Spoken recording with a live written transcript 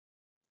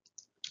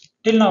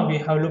Till now we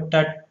have looked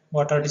at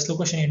what are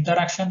dislocation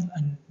interactions,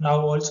 and now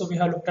also we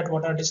have looked at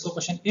what are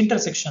dislocation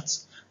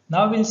intersections.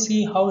 Now we'll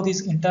see how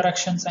these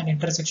interactions and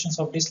intersections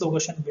of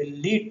dislocation will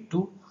lead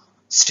to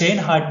strain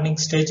hardening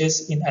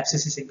stages in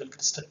FCC single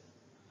crystal.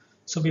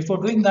 So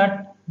before doing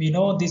that, we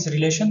know this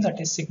relation,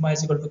 that is sigma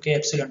is equal to k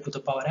epsilon to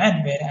the power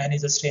n, where n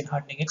is a strain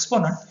hardening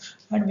exponent,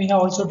 and we have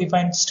also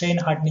defined strain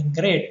hardening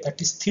rate,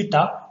 that is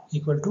theta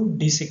equal to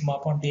d sigma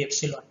upon d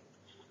epsilon.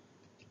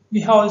 We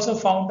have also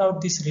found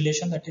out this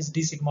relation, that is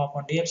d sigma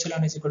upon d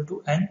epsilon is equal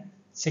to n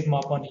sigma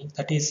upon e,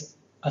 that is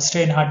a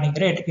strain hardening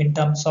rate in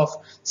terms of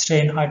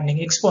strain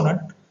hardening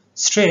exponent,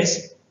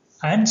 stress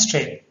and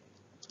strain.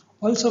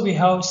 Also we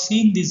have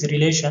seen these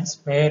relations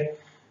where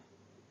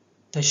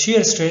the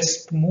shear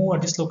stress to move a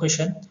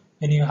dislocation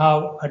when you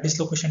have a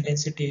dislocation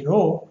density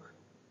rho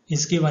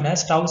is given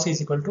as tau c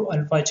is equal to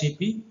alpha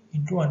gp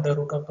into under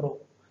root of rho.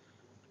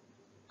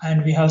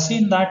 And we have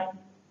seen that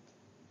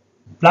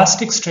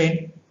plastic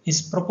strain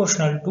is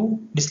proportional to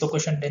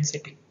dislocation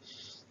density.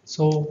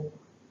 So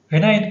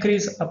when I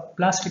increase a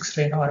plastic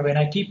strain, or when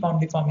I keep on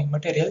deforming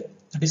material,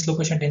 the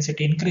dislocation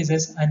density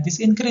increases, and this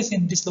increase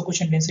in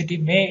dislocation density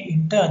may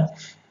in turn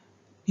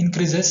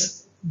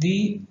increases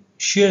the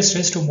shear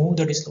stress to move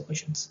the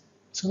dislocations.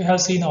 So we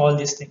have seen all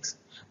these things.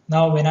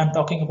 Now when I'm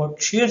talking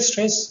about shear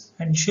stress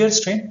and shear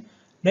strain,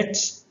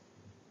 let's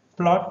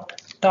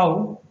plot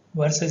tau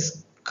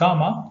versus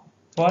gamma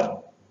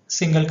for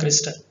single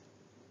crystal.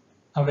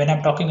 Now when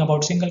I'm talking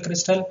about single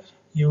crystal,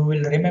 you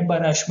will remember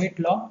a Schmidt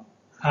law,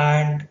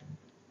 and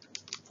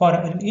for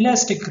an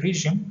elastic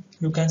regime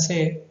you can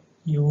say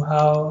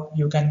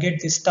you can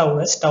get this tau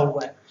as tau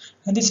y,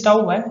 and this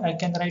tau y I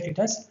can write it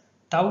as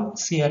tau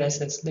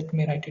CRSS. Let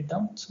me write it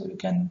down. So you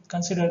can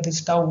consider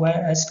this tau y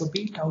as to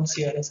be tau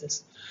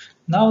CRSS.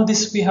 Now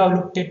this we have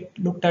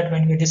looked at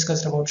when we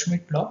discussed about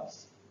Schmidt law.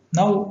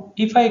 Now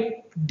if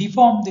I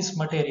deform this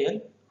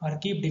material or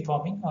keep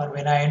deforming, or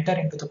when I enter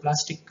into the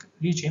plastic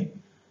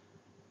regime,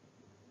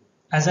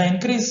 as I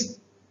increase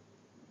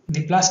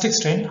the plastic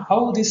strain,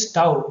 how this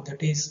tau,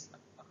 that is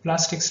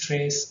plastic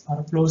stress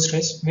or flow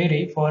stress,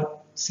 vary for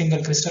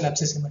single crystal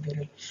FCC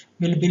material.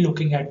 We'll be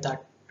looking at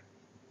that.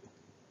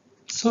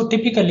 So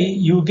typically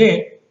you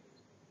get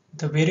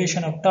the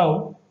variation of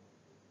tau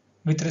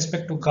with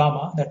respect to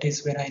gamma, that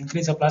is when I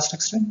increase the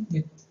plastic strain,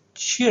 the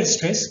shear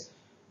stress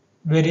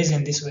varies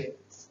in this way.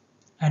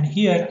 And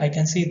here I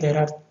can see there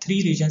are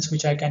three regions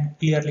which I can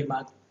clearly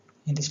mark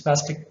in this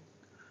plastic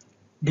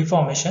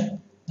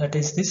deformation, that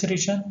is this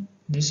region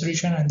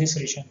and this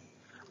region.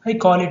 I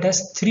call it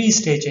as three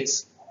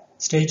stages: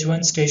 stage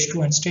 1, stage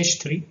 2 and stage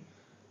 3.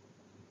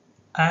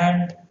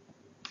 And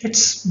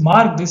let's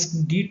mark this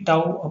d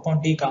tau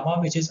upon d gamma,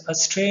 which is a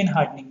strain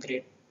hardening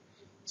rate.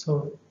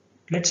 So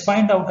let's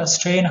find out a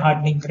strain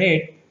hardening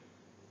rate,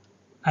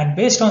 and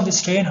based on the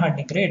strain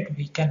hardening rate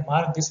we can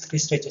mark these three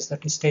stages,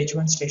 that is stage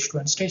 1, stage 2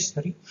 and stage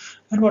 3.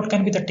 And what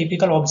can be the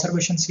typical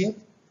observations here?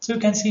 So you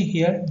can see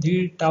here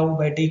d tau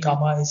by d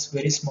gamma is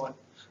very small.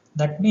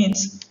 That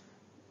means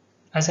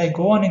as I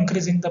go on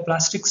increasing the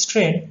plastic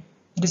strain,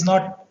 it is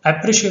not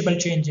appreciable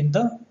change in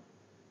the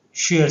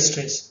shear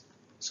stress.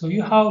 So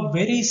you have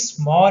very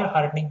small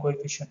hardening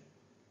coefficient.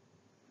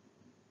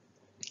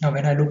 Now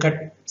when I look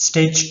at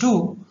stage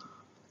 2,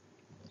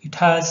 it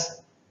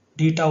has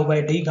d tau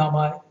by d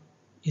gamma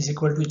is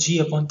equal to g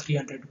upon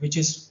 300, which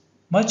is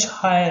much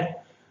higher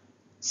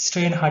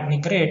strain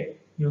hardening rate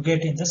you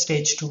get in the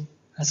stage 2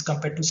 as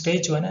compared to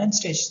stage 1 and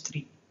stage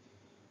 3.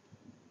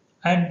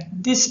 And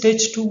this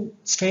stage 2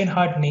 strain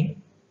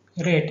hardening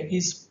rate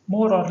is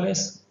more or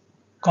less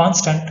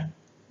constant,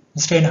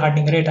 the strain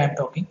hardening rate I am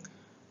talking,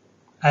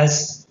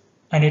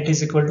 and it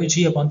is equal to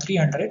g upon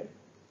 300,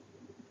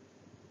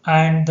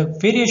 and the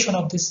variation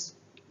of this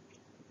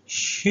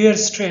shear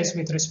stress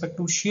with respect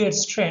to shear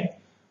strain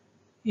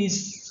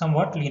is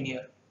somewhat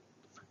linear.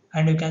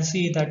 And you can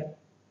see that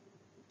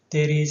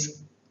there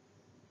is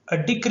a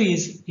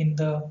decrease in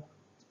the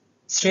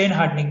strain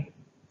hardening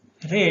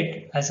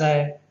rate as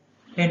I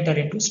enter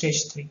into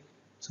stage 3.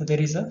 So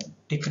there is a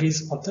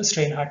decrease of the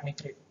strain hardening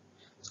rate.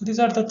 So these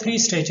are the three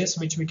stages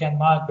which we can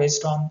mark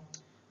based on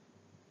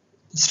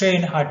the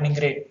strain hardening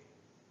rate,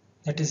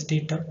 that is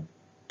d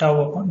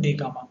tau upon d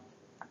gamma.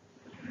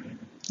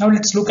 Now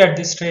let's look at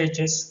these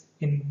stages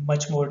in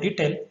much more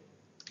detail.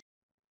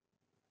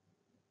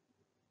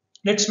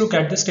 Let's look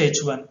at the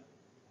stage 1.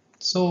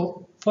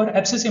 So for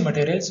FCC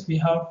materials we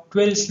have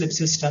 12 slip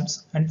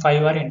systems and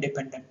 5 are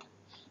independent.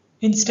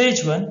 In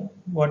stage 1,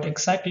 what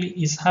exactly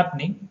is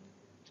happening?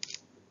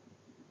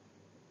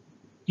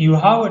 You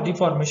have a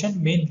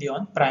deformation mainly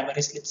on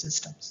primary slip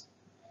systems.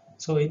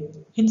 So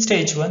in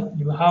stage 1,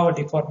 you have a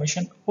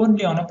deformation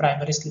only on a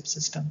primary slip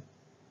system.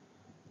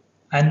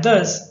 And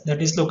thus the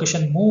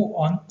dislocation move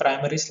on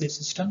primary slip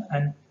system,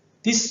 and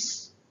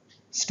this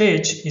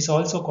stage is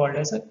also called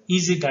as an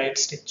easy guide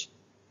stage.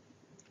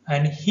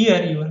 And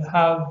here you will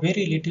have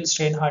very little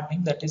strain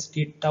hardening, that is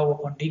d tau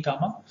upon d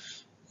gamma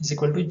is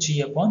equal to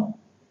g upon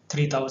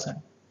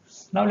 3000.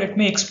 Now let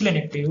me explain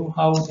it to you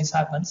how this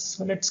happens.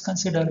 So let's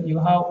consider you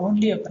have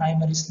only a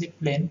primary slip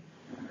plane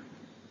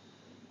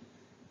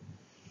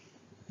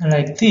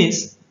like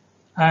this,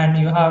 and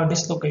you have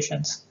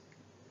dislocations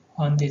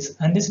on this,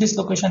 and this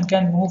dislocation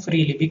can move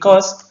freely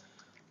because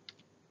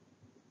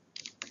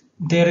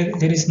there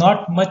is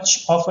not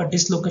much of a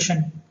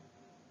dislocation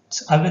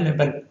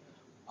available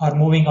or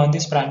moving on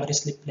these primary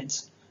slip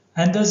planes,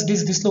 and thus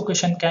this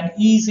dislocation can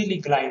easily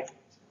glide.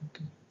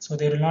 Okay. So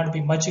there will not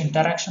be much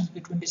interaction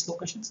between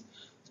dislocations.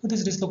 So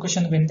this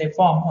dislocation, when they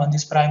form on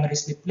these primary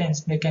slip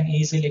planes, they can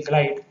easily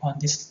glide on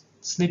this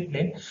slip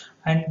plane,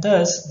 and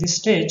thus this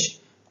stage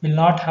will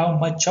not have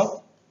much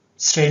of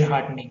strain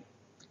hardening,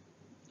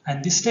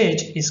 and this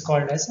stage is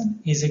called as an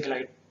easy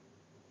glide.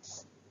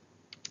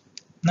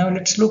 Now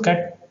let's look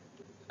at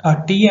a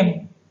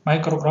TM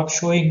micrograph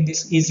showing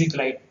this easy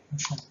glide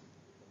motion.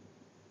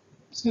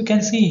 So you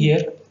can see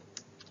here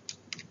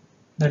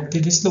that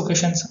the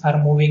dislocations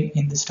are moving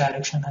in this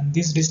direction, and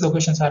these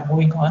dislocations are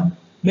moving on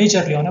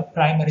majorly on a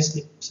primary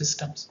slip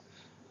systems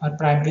or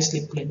primary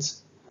slip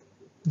planes.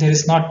 There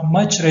is not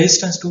much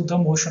resistance to the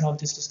motion of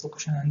this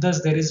dislocation, and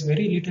thus there is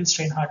very little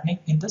strain hardening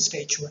in the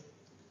stage 1.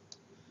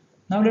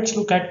 Now let's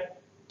look at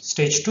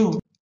stage 2.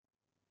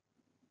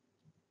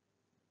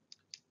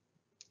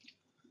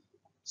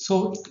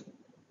 So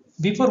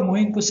before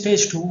moving to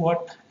stage 2,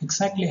 what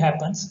exactly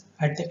happens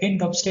at the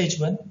end of stage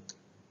 1?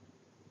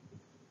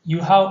 You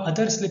have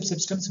other slip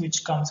systems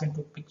which comes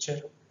into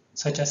picture,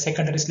 such as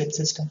secondary slip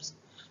systems.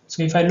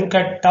 So if I look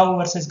at tau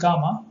versus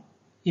gamma,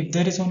 if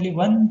there is only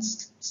one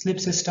slip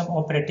system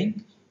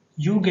operating,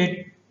 you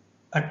get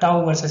a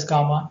tau versus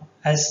gamma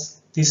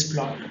as this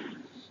plot.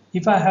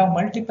 If I have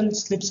multiple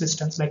slip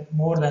systems, like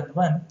more than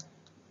one,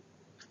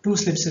 two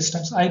slip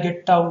systems, I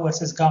get tau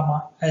versus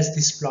gamma as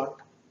this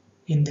plot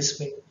in this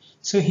way.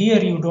 So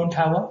here you don't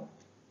have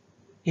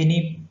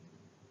any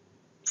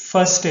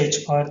first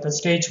stage, or the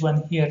stage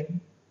 1 here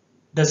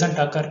doesn't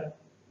occur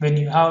when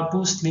you have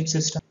two slip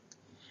systems.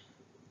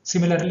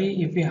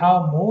 Similarly, if we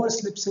have more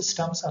slip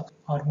systems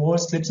or more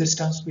slip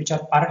systems which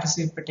are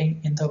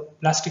participating in the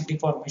plastic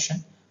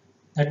deformation,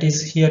 that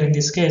is here in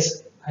this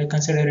case, I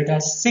consider it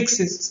as 6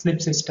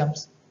 slip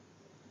systems.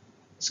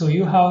 So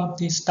you have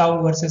this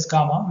tau versus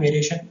gamma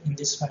variation in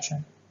this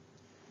fashion.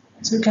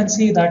 So you can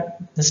see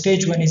that the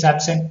stage 1 is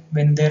absent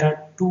when there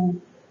are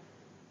two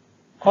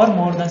or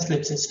more than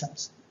slip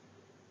systems.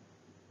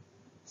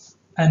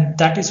 And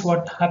that is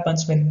what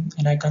happens when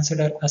I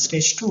consider a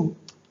stage 2.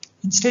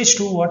 In stage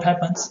 2, what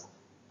happens?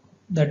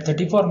 That the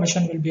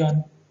deformation will be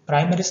on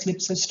primary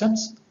slip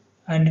systems,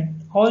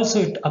 and also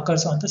it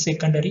occurs on the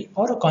secondary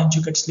or a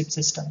conjugate slip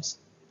systems.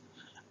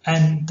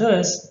 And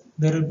thus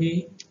there will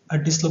be a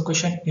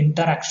dislocation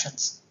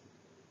interactions.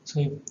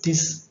 So if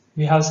this,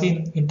 we have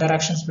seen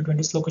interactions between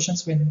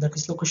dislocations when the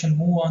dislocation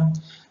move on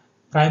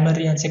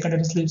primary and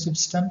secondary slip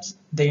systems,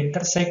 they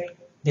intersect,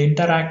 they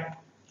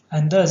interact,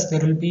 and thus there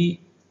will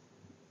be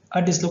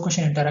a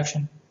dislocation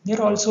interaction.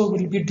 There also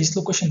will be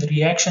dislocation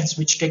reactions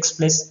which takes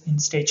place in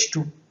stage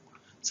 2,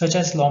 such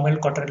as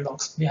Lommel-Cottrell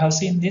locks. We have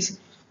seen this.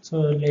 So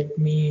let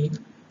me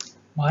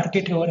mark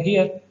it over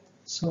here.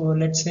 So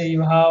let's say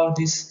you have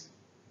these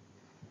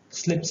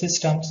slip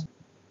systems.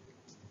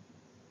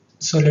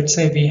 So let's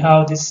say we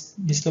have these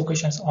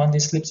dislocations on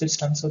this slip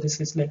system. So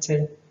this is, let's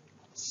say,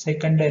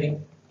 secondary,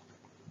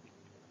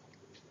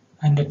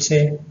 and let's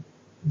say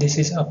this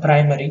is a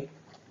primary,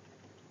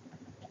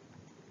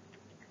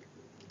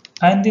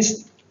 and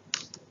this,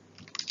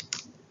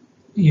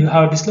 you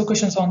have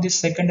dislocations on this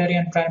secondary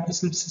and primary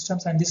slip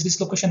systems, and this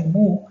dislocation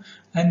move,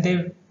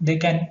 and they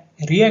can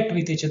react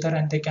with each other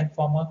and they can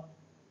form a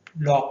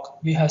lock.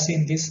 We have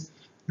seen this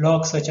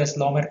locks such as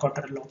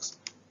Lommel-Cottrell locks.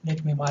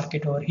 Let me mark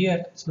it over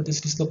here. So these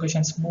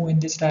dislocations move in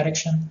this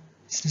direction,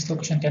 this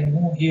dislocation can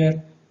move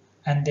here,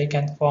 and they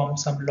can form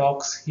some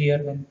locks here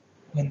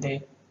when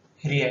they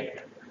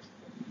react.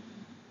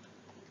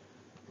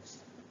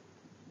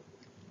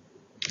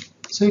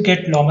 So you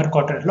get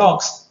Lommel-Cottrell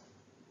locks.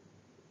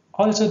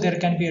 Also there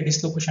can be a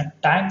dislocation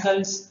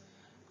tangles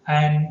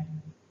and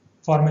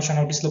formation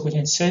of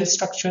dislocation shell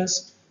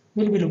structures.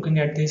 We'll be looking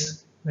at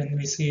this when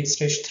we see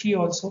stage 3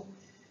 also.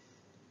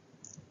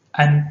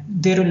 And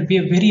there will be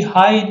a very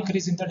high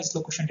increase in the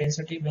dislocation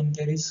density when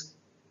there is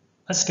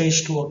a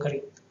stage 2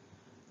 occurring.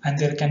 And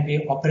there can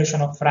be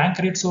operation of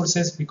Frank-Reed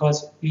sources,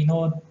 because we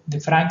know the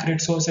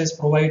Frank-Reed sources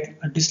provide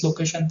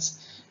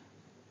dislocations,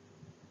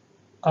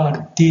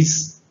 or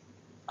these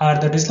are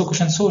the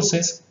dislocation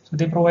sources. So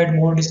they provide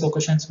more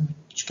dislocations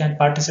which can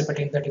participate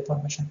in the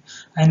deformation.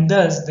 And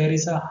thus there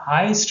is a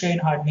high strain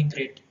hardening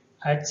rate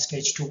at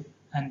stage 2.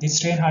 And this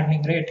strain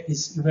hardening rate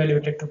is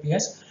evaluated to be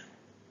as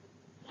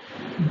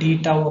d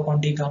tau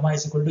upon d gamma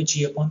is equal to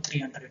g upon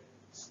 300.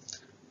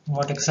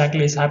 What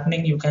exactly is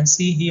happening? You can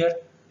see here.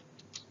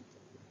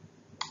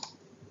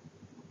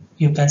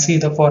 You can see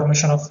the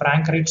formation of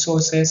Frank-Reed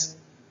sources,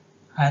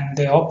 and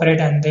they operate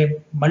and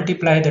they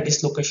multiply the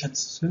dislocations.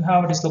 So you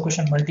have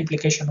dislocation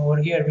multiplication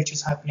over here which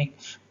is happening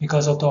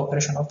because of the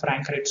operation of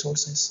Frank-Reed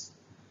sources.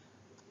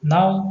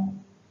 Now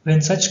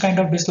when such kind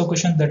of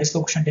dislocation, the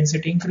dislocation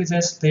density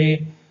increases,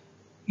 they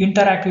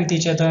interact with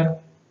each other,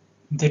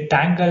 they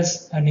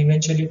tangles, and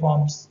eventually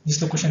forms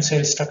dislocation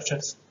shell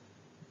structures.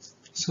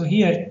 So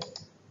here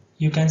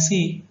you can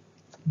see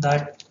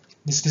that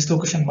this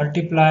dislocation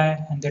multiply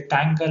and they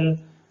tangle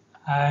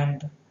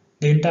and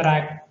they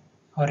interact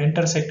or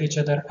intersect each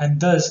other, and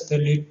thus they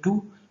lead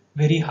to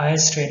very high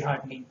strain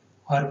hardening.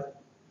 Or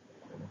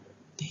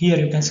here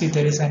you can see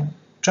there is a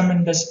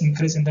tremendous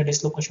increase in the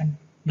dislocation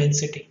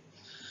density,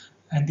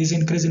 and this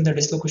increase in the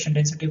dislocation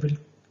density will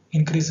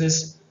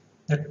increases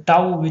the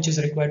tau which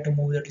is required to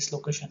move the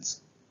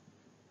dislocations,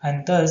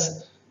 and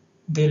thus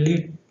they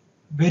lead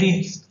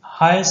very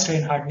high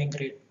strain hardening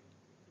rate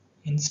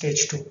in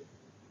stage 2.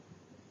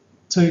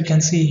 So you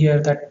can see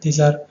here that these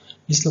are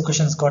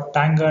dislocations got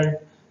tangled,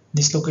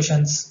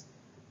 dislocations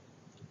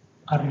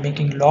are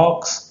making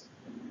locks,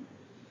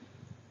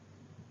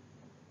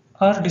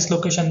 or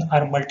dislocations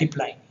are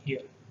multiplying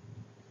here.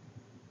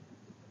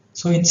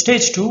 So in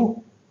stage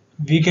 2,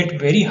 we get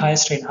very high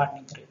strain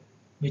hardening rate,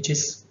 which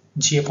is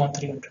G upon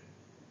 300.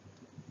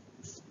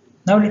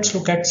 Now let's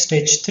look at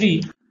stage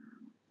 3.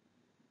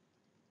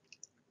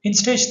 In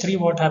stage 3,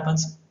 what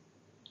happens?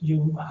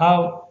 You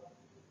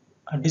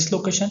have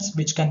dislocations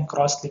which can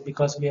cross lip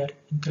because we are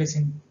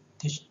increasing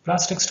the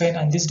plastic strain,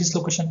 and this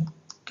dislocation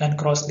can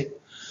cross lip.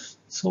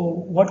 So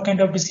what kind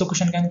of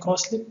dislocation can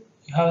cross lip?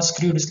 You have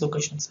screw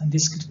dislocations, and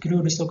this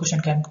screw dislocation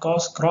can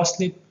cause cross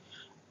lip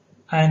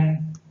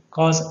and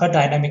cause a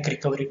dynamic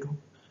recovery too.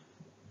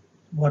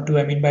 What do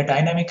I mean by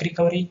dynamic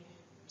recovery?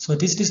 So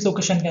this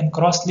dislocation can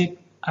cross lip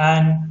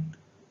and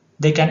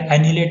they can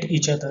annihilate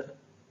each other.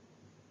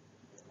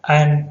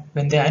 And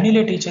when they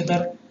annihilate each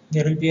other,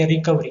 there will be a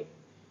recovery.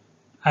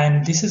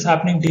 And this is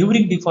happening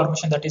during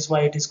deformation. That is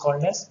why it is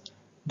called as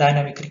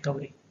dynamic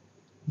recovery.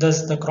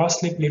 Thus, the cross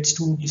slip leads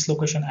to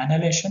dislocation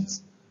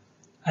annihilations,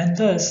 and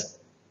thus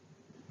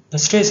the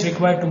stress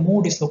required to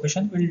move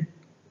dislocation will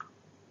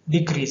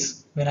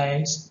decrease when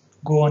I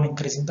go on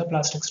increasing the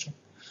plastic strain.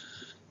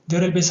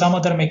 There will be some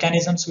other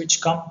mechanisms which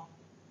come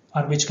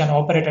or which can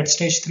operate at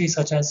stage 3,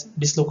 such as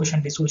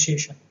dislocation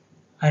dissociation,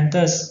 and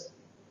thus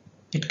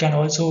it can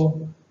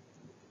also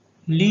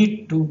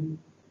lead to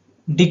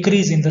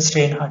decrease in the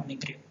strain hardening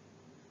rate,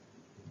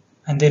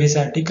 and there is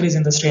a decrease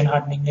in the strain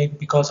hardening rate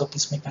because of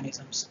these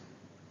mechanisms.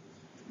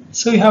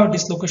 So we have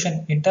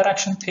dislocation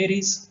interaction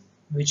theories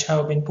which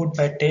have been put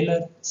by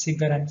Taylor,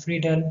 Seeger and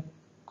Friedel,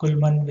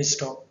 Kuhlmann,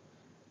 Wisdorf.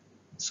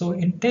 So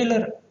in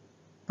Taylor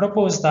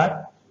proposed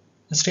that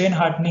the strain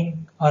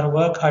hardening or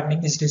work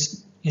hardening is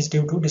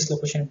due to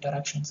dislocation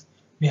interactions.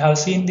 We have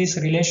seen this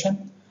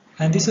relation,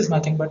 and this is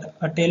nothing but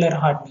a Taylor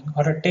hardening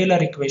or a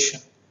Taylor equation.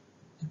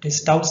 It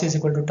is tau c is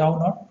equal to tau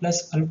naught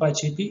plus alpha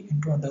gp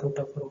into under root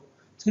of rho.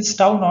 So this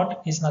tau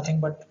naught is nothing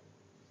but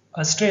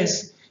a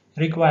stress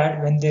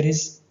required when there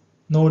is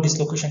no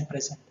dislocation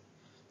present.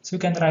 So you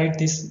can write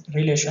this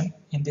relation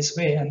in this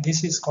way, and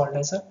this is called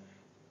as a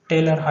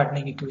Taylor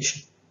hardening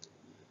equation.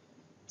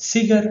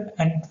 Seeger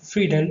and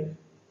Friedel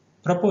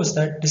proposed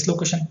that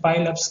dislocation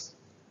pileups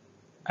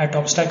at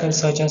obstacles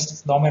such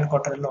as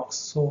Lommel-Cotter locks.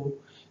 So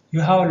you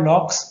have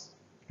locks,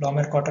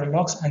 Lommel-Cotter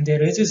locks, and they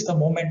resist the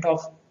moment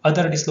of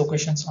other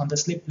dislocations on the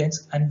slip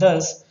planes, and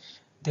thus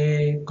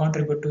they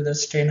contribute to the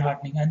strain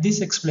hardening, and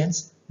this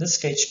explains the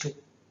stage 2.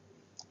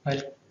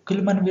 While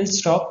Kuhlmann will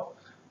stop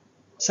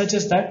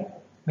suggests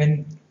that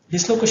when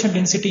dislocation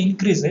density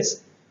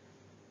increases,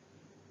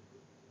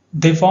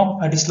 they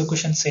form a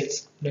dislocation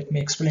cells. Let me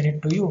explain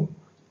it to you.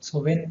 So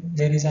when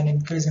there is an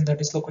increase in the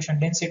dislocation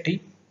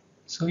density,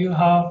 so you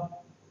have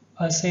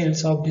a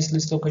cells of this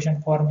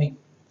dislocation forming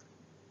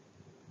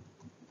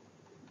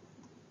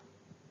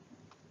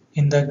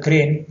in the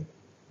grain.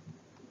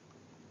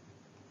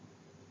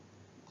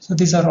 So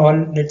these are all,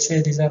 let's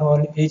say these are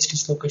all edge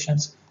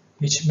dislocations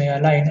which may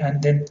align,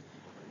 and then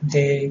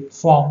they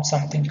form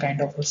something kind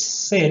of a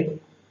cell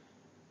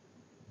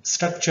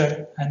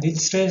structure, and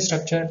this cell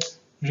structure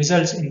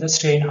results in the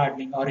strain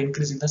hardening or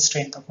increase in the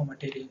strength of a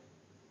material.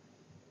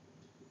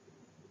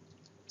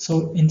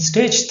 So in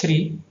stage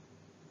 3,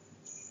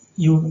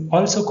 you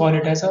also call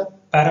it as a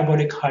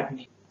parabolic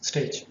hardening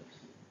stage.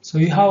 So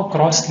you have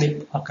cross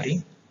slip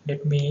occurring.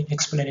 Let me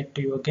explain it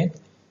to you again.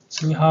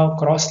 So you have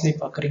cross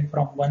slip occurring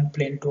from one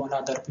plane to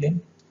another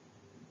plane.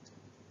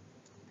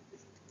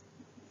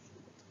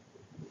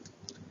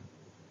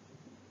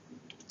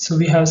 So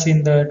we have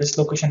seen the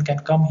dislocation can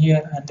come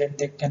here and then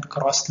they can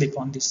cross slip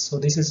on this. So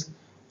this is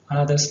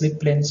another slip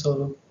plane.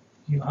 So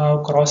you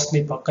have cross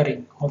slip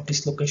occurring of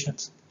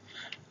dislocations,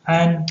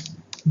 and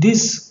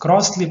this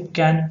cross slip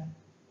can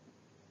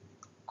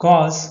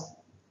cause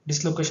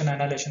dislocation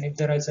annihilation. If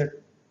there is a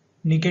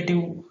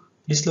negative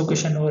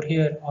dislocation over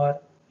here, or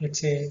let's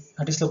say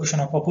a dislocation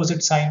of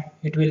opposite sign,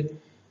 it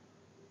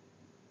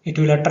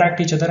will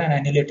attract each other and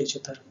annihilate each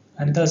other,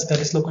 and thus the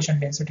dislocation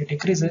density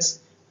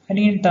decreases, and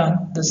in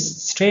turn the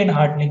strain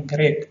hardening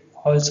rate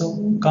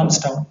also comes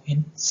down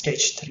in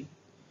stage 3.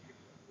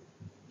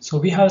 So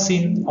we have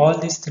seen all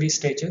these 3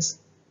 stages,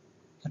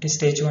 that is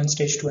stage 1,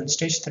 stage 2 and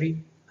stage 3,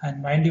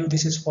 and mind you,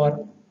 this is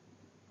for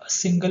a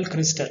single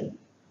crystal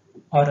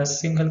or a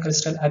single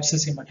crystal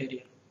abscisive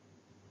material.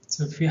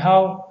 So if we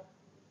have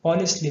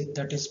polyslip,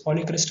 that is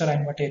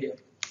polycrystalline material,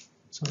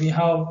 so we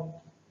have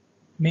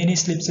many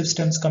slip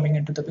systems coming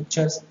into the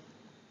pictures.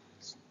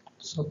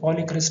 So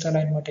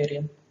polycrystalline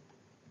material,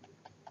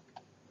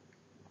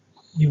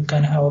 you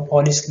can have a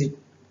polyslip,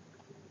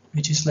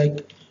 which is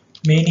like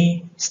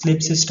many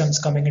slip systems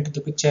coming into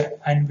the picture,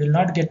 and will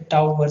not get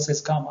tau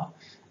versus gamma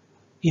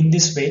in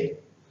this way.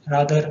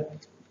 Rather,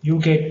 you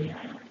get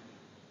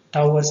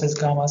tau versus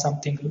gamma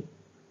something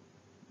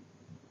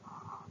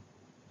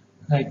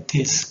like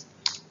this.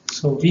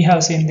 So we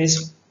have seen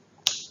this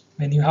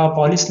when you have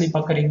polyslip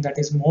occurring, that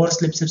is more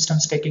slip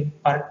systems taking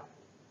part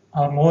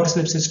or more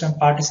slip system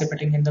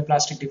participating in the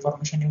plastic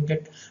deformation, you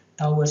get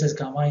tau versus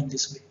gamma in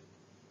this way.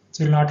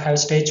 So you will not have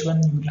stage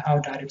 1, you will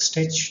have direct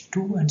stage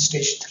 2 and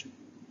stage 3.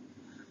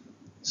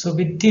 So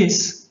with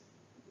this,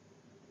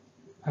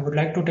 I would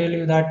like to tell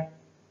you that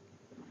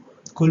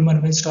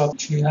Kuhlmann-Winstock,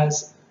 she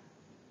has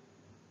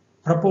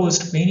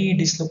proposed many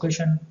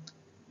dislocation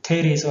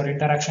theories or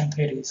interaction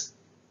theories.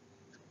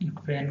 You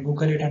can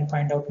Google it and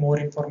find out more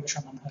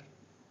information on her.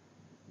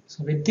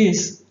 So with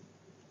this,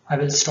 I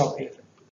will stop here.